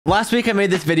Last week I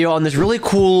made this video on this really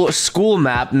cool school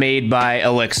map made by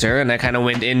Elixer, and I kind of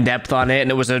went in depth on it, and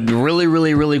it was a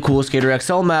really cool Skater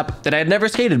XL map that I had never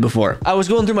skated before. I was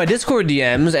going through my Discord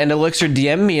DMs, and Elixer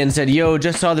DM'd me and said, yo,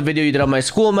 just saw the video you did on my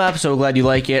school map, so glad you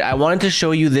like it. I wanted to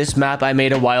show you this map I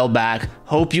made a while back.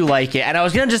 Hope you like it. And I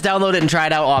was gonna just download it and try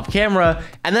it out off camera,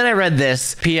 and then I read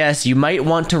this. P.S. You might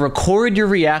want to record your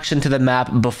reaction to the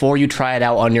map before you try it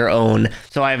out on your own.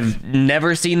 So I've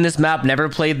never seen this map, never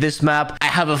played this map. I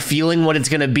have a feeling what it's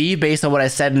gonna be based on what I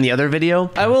said in the other video.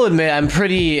 I will admit I'm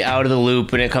pretty out of the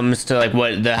loop when it comes to like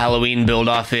what the Halloween build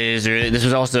off is, or this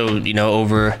was also, you know,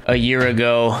 over a year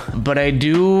ago. But I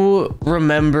do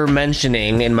remember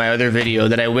mentioning in my other video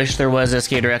that I wish there was a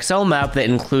Skater XL map that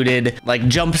included like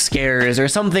jump scares or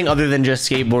something other than just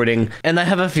skateboarding, and I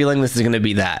have a feeling this is gonna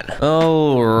be that.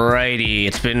 Alrighty,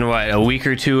 it's been what, a week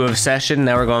or two of session.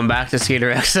 Now we're going back to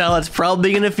Skater XL. It's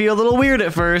probably gonna feel a little weird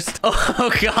at first.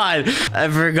 Oh god, I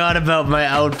forgot about my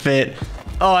outfit.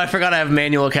 Oh, I forgot I have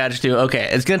manual catch too. Okay,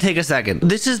 it's gonna take a second.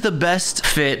 This is the best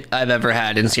fit I've ever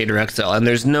had in Skater XL, and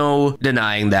there's no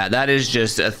denying that. That is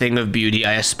just a thing of beauty.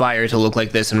 I aspire to look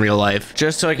like this in real life.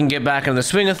 Just so I can get back in the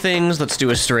swing of things, let's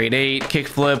do a straight 8, kick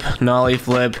flip, nollie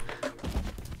flip.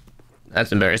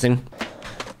 That's embarrassing.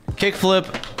 Kick flip,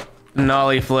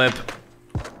 nollie flip.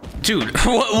 Dude,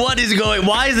 what is going?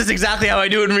 Why is this exactly how I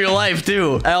do it in real life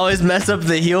too? I always mess up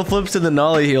the heel flips and the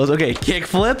nollie heels. Okay, kick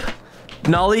flip,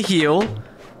 nollie heel,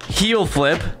 heel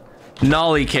flip,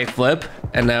 nollie kick flip,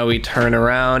 and now we turn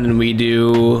around and we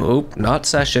do, oh, not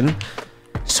session.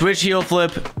 Switch heel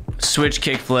flip, switch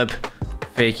kick flip,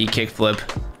 fakie kick flip,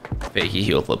 fakie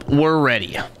heel flip. We're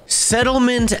ready.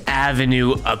 Settlement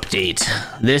Avenue update.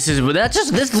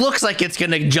 This looks like it's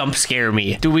gonna jump scare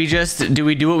me. Do we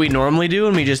do what we normally do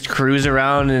and we just cruise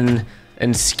around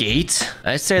and skate?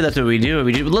 I say that's what we do.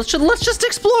 Let's just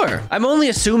explore. I'm only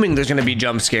assuming there's gonna be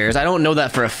jump scares. I don't know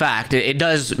that for a fact. It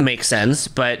does make sense,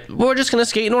 but we're just gonna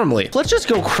skate normally. Let's just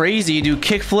go crazy, do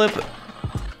kickflip.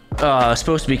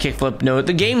 Supposed to be kickflip. No,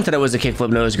 the game said it was a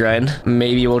kickflip nose grind.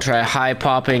 Maybe we'll try high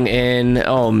popping in.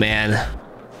 Oh man.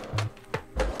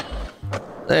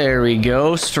 There we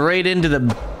go. Straight into the...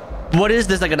 What is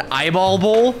this, like an eyeball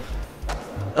bowl?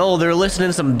 Oh, they're listening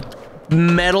to some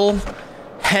metal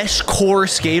Hesh core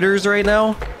skaters right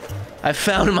now. I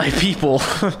found my people.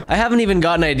 I haven't even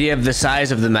got an idea of the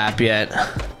size of the map yet.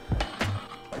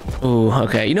 Ooh,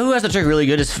 okay. You know who has the trick really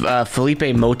good is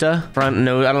Felipe Mota. Front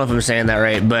nose. I don't know if I'm saying that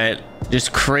right, but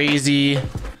just crazy.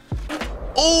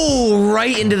 Oh,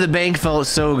 right into the bank felt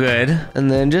so good. And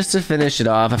then just to finish it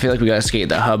off, I feel like we gotta skate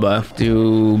the hubba.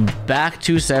 Do back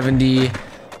 270,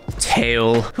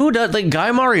 tail. Who does, like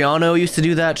Guy Mariano used to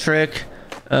do that trick.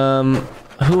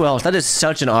 Who else? That is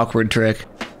such an awkward trick.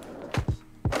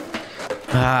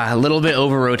 A little bit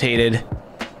over rotated.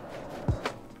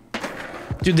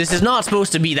 Dude, this is not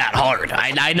supposed to be that hard.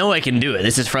 I know I can do it.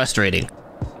 This is frustrating.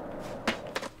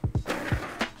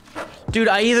 Dude,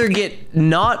 I either get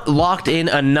not locked in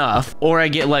enough or I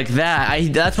get like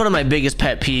that. That's one of my biggest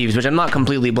pet peeves, which I'm not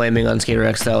completely blaming on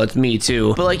Skater XL. It's me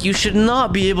too. But like, you should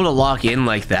not be able to lock in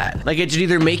like that. Like, it should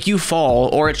either make you fall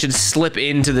or it should slip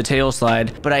into the tail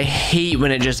slide. But I hate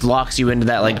when it just locks you into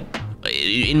that like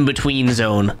in-between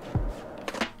zone.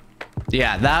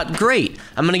 Yeah, that, great.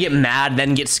 I'm gonna get mad,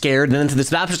 then get scared, and then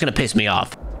this map's just gonna piss me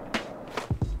off.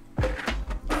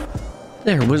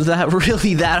 There, was that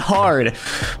really that hard?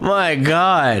 My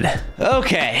god.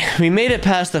 Okay, we made it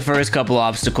past the first couple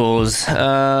obstacles.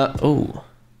 Oh.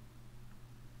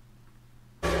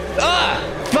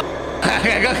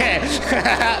 Okay.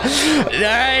 All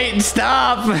right,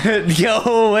 stop.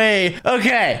 Go away.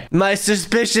 Okay, my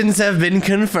suspicions have been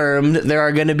confirmed. There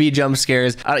are gonna be jump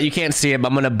scares. You can't see it, but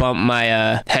I'm gonna bump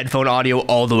my headphone audio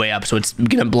all the way up, so it's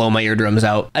gonna blow my eardrums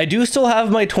out. I do still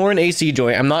have my torn AC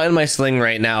joint. I'm not in my sling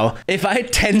right now. If I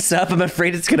tense up, I'm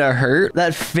afraid it's gonna hurt.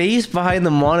 That face behind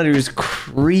the monitor is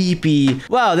creepy.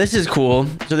 Wow, this is cool.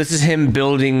 So this is him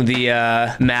building the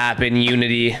map in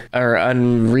Unity, or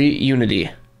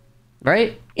Unity.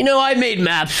 Right? You know, I made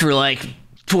maps for like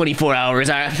 24 hours.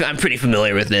 I'm pretty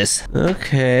familiar with this.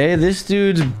 Okay, this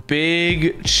dude's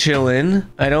big chillin'.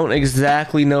 I don't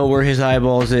exactly know where his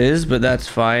eyeballs is, but that's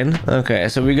fine. Okay,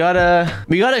 so we gotta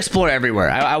explore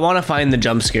everywhere. I want to find the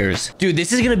jump scares. Dude,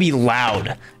 this is gonna be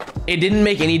loud. It didn't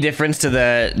make any difference to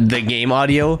the game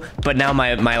audio, but now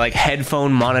my like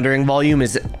headphone monitoring volume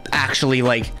is actually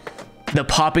like... The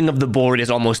popping of the board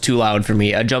is almost too loud for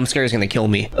me. A jump scare is gonna kill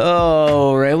me.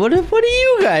 Oh, right. What are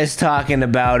you guys talking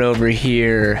about over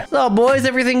here? What's up, boys?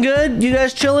 Everything good? You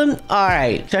guys chilling? All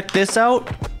right, check this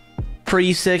out.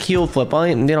 Pretty sick heel flip.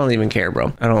 They don't even care,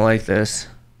 bro. I don't like this.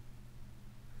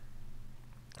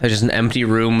 There's just an empty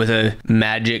room with a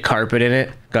magic carpet in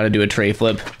it. Gotta do a tray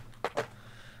flip.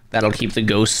 That'll keep the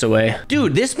ghosts away.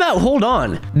 Dude, this map, hold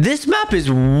on. This map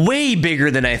is way bigger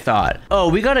than I thought. Oh,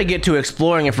 we gotta get to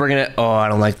exploring if we're gonna, oh, I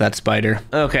don't like that spider.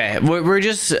 Okay, we're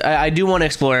just, I do wanna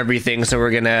explore everything, so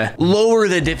we're gonna lower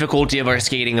the difficulty of our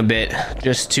skating a bit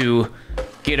just to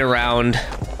get around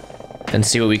and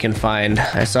see what we can find.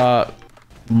 I saw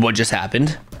what just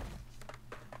happened.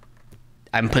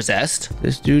 I'm possessed.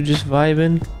 This dude just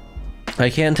vibing. I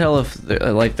can't tell if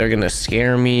they're gonna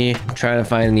scare me. I'm trying to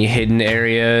find any hidden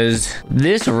areas.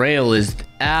 This rail is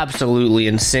absolutely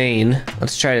insane.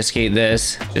 Let's try to skate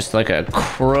this. Just like a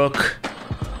crook.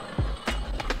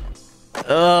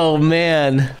 Oh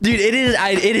man. Dude, it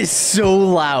is so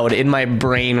loud in my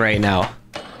brain right now.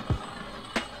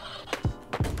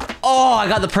 Oh, I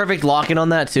got the perfect lock-in on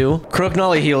that too. Crook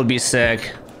nollie heel would be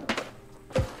sick.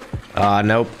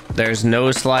 Nope. There's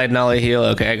no slide nollie heel.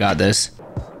 Okay, I got this.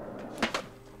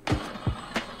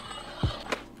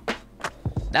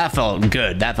 That felt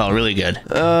good. That felt really good.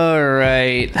 All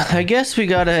right. I guess we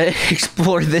gotta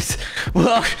explore this.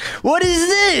 Well, what is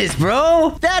this,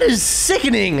 bro? That is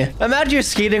sickening. Imagine you're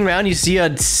skating around, you see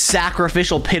a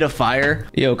sacrificial pit of fire.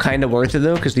 Yo, kind of worth it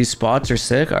though, because these spots are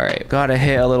sick. All right. Gotta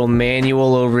hit a little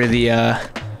manual over the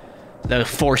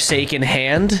Forsaken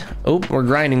Hand. Oh, we're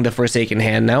grinding the Forsaken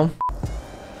Hand now.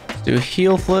 Let's do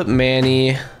heel flip,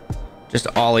 Manny. Just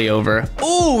ollie over.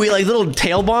 Ooh, we like little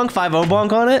tail bonk, 5-0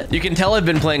 bonk on it. You can tell I've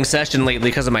been playing Session lately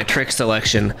because of my trick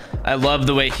selection. I love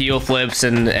the way heel flips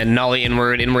and nollie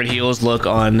inward heels look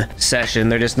on Session.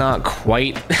 They're just not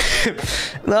quite,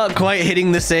 not quite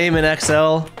hitting the same in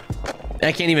XL.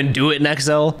 I can't even do it in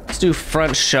XL. Let's do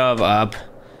front shove up.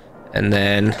 And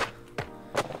then,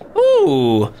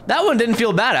 ooh, that one didn't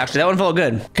feel bad actually. That one felt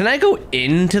good. Can I go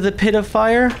into the pit of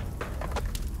fire?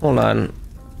 Hold on.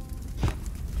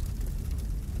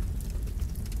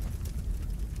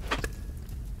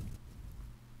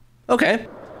 Okay.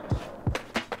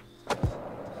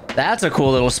 That's a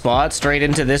cool little spot, straight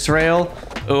into this rail.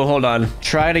 Oh, hold on.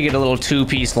 Try to get a little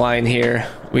two-piece line here.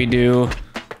 We do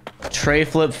tray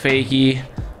flip fakie.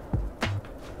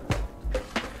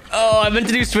 Oh, I meant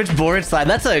to do switch board slide.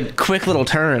 That's a quick little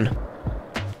turn.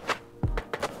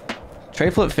 Tray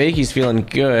flip fakie's feeling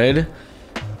good.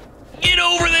 Get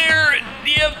over there.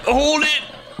 Yep, hold it.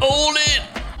 Hold it.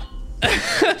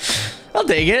 I'll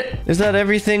take it. Is that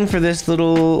everything for this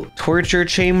little torture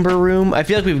chamber room? I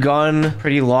feel like we've gone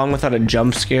pretty long without a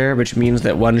jump scare, which means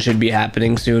that one should be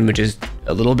happening soon, which is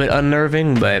a little bit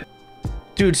unnerving, but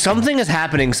dude, something is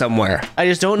happening somewhere. I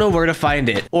just don't know where to find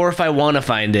it or if I want to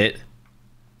find it.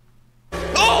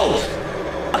 Oh,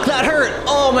 that hurt.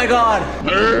 Oh my God.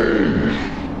 That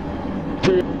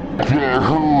hurt.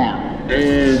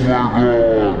 Oh my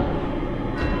God.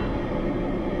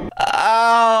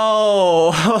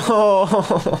 Ow!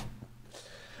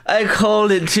 I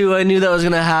called it too. I knew that was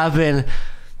gonna happen.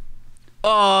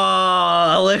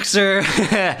 Oh, Elixer.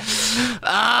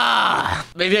 Ah!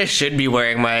 Maybe I should be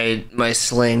wearing my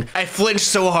sling. I flinched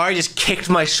so hard, I just kicked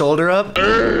my shoulder up.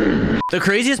 The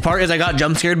craziest part is I got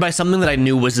jump scared by something that I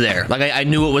knew was there. Like I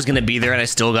knew it was gonna be there and I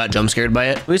still got jump scared by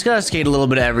it. We just gotta skate a little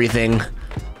bit of everything.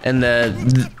 And I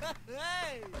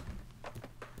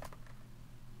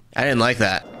didn't like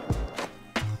that.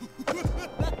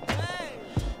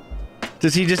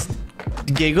 Does he just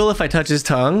giggle if I touch his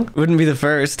tongue? Wouldn't be the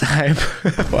first time.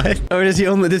 What? Or does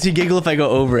he giggle if I go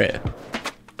over it?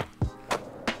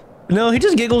 No, he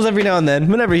just giggles every now and then,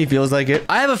 whenever he feels like it.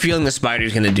 I have a feeling the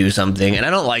spider's gonna do something, and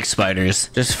I don't like spiders.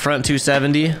 Just front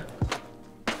 270.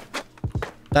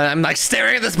 I'm like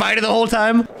staring at the spider the whole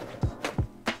time.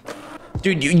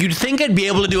 Dude, you'd think I'd be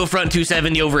able to do a front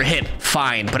 270 over hip.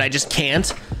 Fine, but I just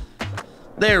can't.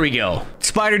 There we go.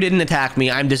 Spider didn't attack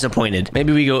me. I'm disappointed.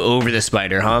 Maybe we go over the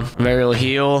spider, huh? Varial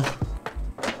heel.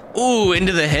 Ooh,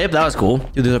 into the hip. That was cool.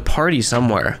 Dude, there's a party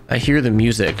somewhere. I hear the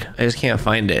music. I just can't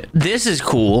find it. This is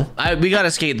cool. We gotta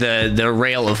skate the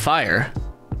rail of fire.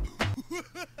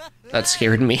 That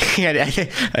scared me. I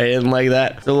didn't like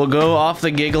that. So we'll go off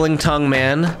the giggling tongue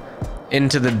man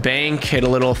into the bank, hit a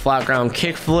little flat ground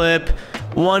kickflip,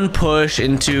 one push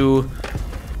into...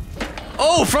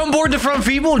 Oh, front board to front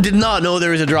feeble. Did not know there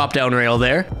was a drop down rail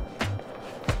there.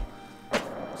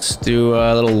 Let's do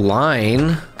a little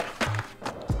line.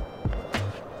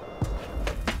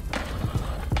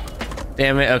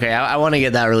 Damn it. Okay, I want to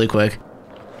get that really quick.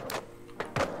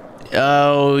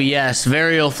 Oh, yes.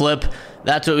 Varial flip.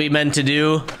 That's what we meant to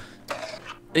do.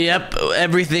 Yep.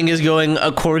 Everything is going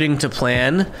according to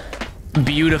plan.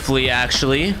 Beautifully,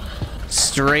 actually.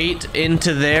 Straight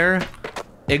into there.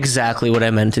 exactly what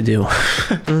I meant to do.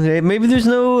 Okay, maybe there's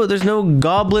no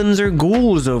goblins or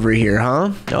ghouls over here,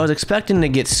 huh? I was expecting to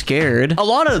get scared. A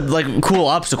lot of like cool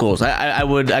obstacles.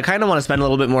 I kind of want to spend a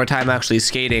little bit more time actually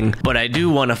skating, but I do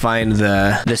want to find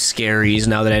the scaries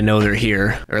now that I know they're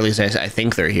here, or at least I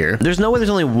think they're here. There's no way there's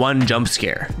only one jump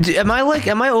scare. Am I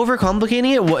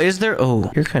overcomplicating it? What is there?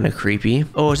 Oh, you're kind of creepy.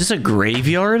 Oh, is this a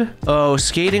graveyard? Oh,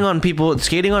 skating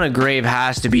on a grave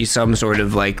has to be some sort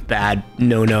of like bad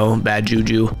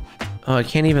juju. Oh, I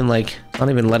can't even like, it's not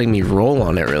even letting me roll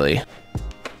on it really.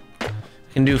 I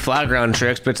can do flat ground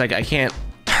tricks, but it's like I can't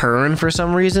turn for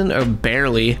some reason, or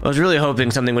barely. I was really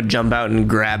hoping something would jump out and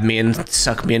grab me and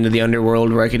suck me into the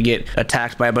underworld where I could get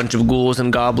attacked by a bunch of ghouls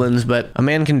and goblins, but a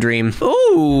man can dream.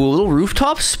 Ooh, little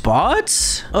rooftop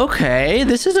spots. Okay,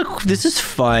 this is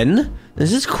fun.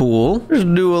 This is cool. Let's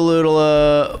do a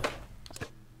little,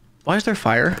 why is there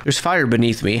fire? There's fire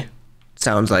beneath me,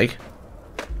 sounds like.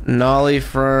 Nollie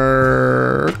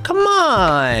for... Come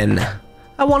on!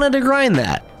 I wanted to grind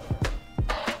that.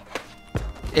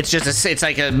 It's just it's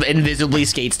like an invisibly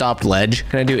skate-stopped ledge.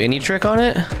 Can I do any trick on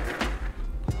it?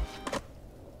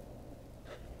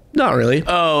 Not really.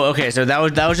 Oh, okay, so that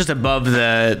was just above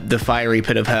the fiery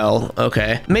pit of hell.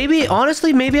 Okay. Maybe,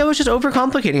 honestly, maybe I was just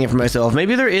overcomplicating it for myself.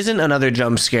 Maybe there isn't another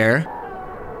jump scare.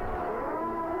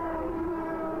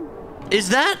 Is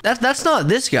that's not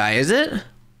this guy, is it?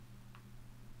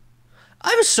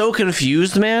 I'm so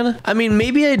confused, man. I mean,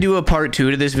 maybe I do a part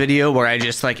 2 to this video where I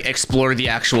just like explore the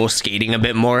actual skating a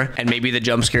bit more, and maybe the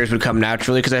jump scares would come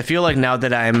naturally, because I feel like now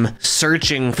that I'm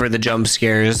searching for the jump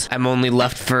scares, I'm only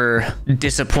left for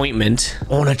disappointment.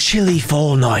 On a chilly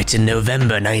fall night in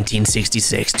November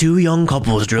 1966, 2 young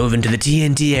couples drove into the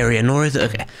TNT area north.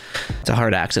 Okay, it's a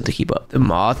hard accent to keep up. The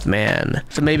Mothman.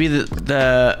 So maybe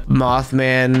the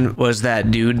Mothman was that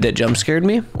dude that jump scared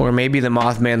me, or maybe the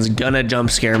Mothman's gonna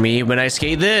jump scare me when I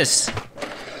skate this.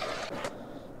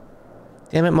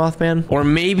 Damn it, Mothman. Or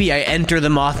maybe I enter the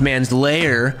Mothman's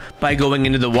lair by going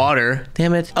into the water.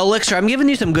 Damn it. Elixer, I'm giving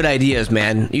you some good ideas,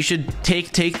 man. You should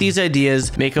take these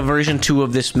ideas, make a version 2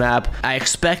 of this map. I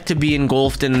expect to be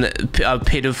engulfed in a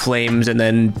pit of flames and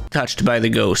then touched by the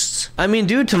ghosts. I mean,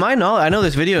 dude, to my knowledge, I know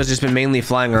this video has just been mainly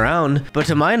flying around, but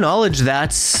to my knowledge,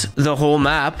 that's the whole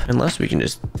map. Unless we can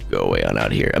just go way on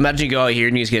out here. Imagine you go out here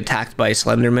and you just get attacked by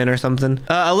Slenderman or something.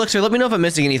 Elixer, let me know if I'm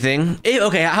missing anything.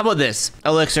 Okay, how about this?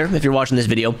 Elixer, if you're watching this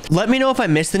video, let me know if I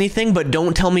missed anything, but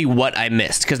don't tell me what I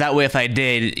missed, because that way if I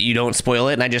did, you don't spoil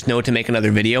it and I just know to make another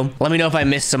video. Let me know if I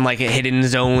missed some like hidden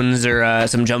zones or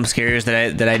some jump scares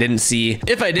that I didn't see.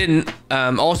 If I didn't,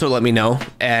 also let me know,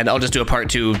 and I'll just do a part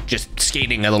 2 just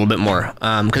skating a little bit more,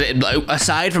 because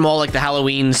aside from all like the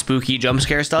Halloween spooky jump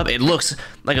scare stuff, it looks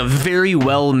like a very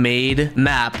well made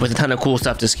map with a ton of cool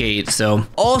stuff to skate. So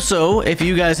also, if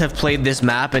you guys have played this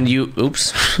map and you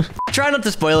try not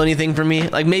to spoil anything for me,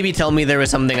 like maybe tell me there was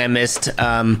something I missed,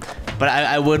 but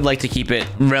I would like to keep it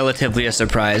relatively a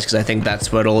surprise, because I think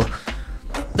that's what'll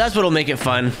make it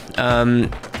fun.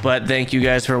 But thank you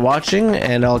guys for watching,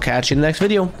 and I'll catch you in the next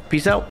video. Peace out.